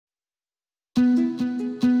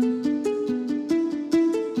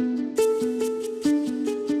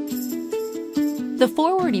The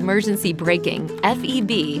forward emergency braking,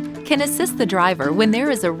 FEB, can assist the driver when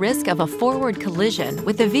there is a risk of a forward collision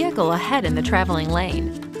with the vehicle ahead in the traveling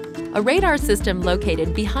lane. A radar system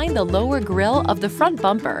located behind the lower grille of the front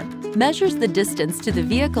bumper measures the distance to the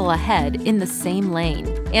vehicle ahead in the same lane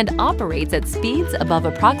and operates at speeds above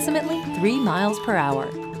approximately 3 miles per hour.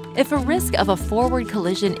 If a risk of a forward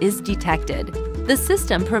collision is detected, the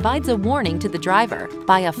system provides a warning to the driver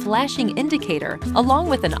by a flashing indicator along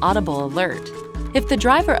with an audible alert. If the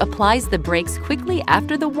driver applies the brakes quickly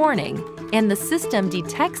after the warning and the system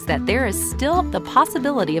detects that there is still the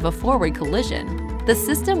possibility of a forward collision, the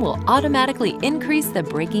system will automatically increase the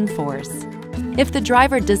braking force. If the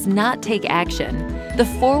driver does not take action, the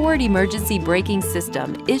forward emergency braking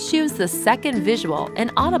system issues the second visual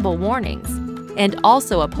and audible warnings and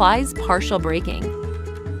also applies partial braking.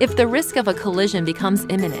 If the risk of a collision becomes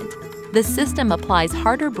imminent, the system applies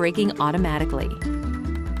harder braking automatically.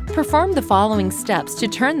 Perform the following steps to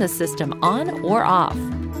turn the system on or off.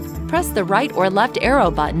 Press the right or left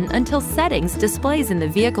arrow button until Settings displays in the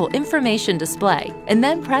vehicle information display, and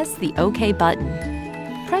then press the OK button.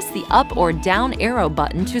 Press the up or down arrow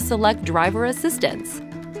button to select Driver Assistance.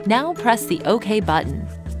 Now press the OK button.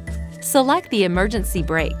 Select the emergency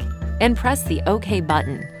brake and press the OK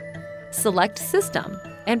button. Select System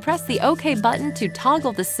and press the OK button to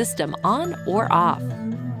toggle the system on or off.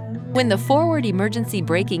 When the forward emergency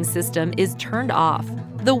braking system is turned off,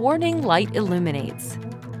 the warning light illuminates.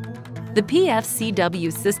 The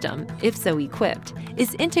PFCW system, if so equipped,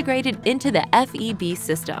 is integrated into the FEB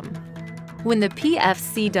system. When the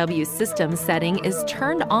PFCW system setting is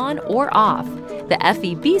turned on or off, the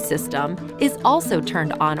FEB system is also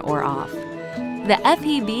turned on or off. The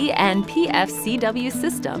FEB and PFCW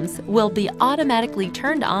systems will be automatically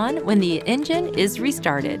turned on when the engine is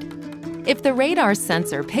restarted. If the radar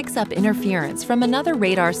sensor picks up interference from another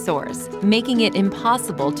radar source, making it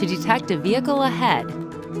impossible to detect a vehicle ahead,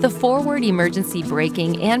 the forward emergency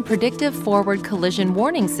braking and predictive forward collision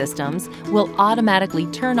warning systems will automatically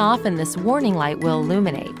turn off and this warning light will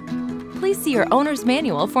illuminate. Please see your owner's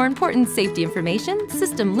manual for important safety information,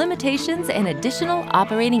 system limitations, and additional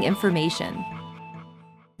operating information.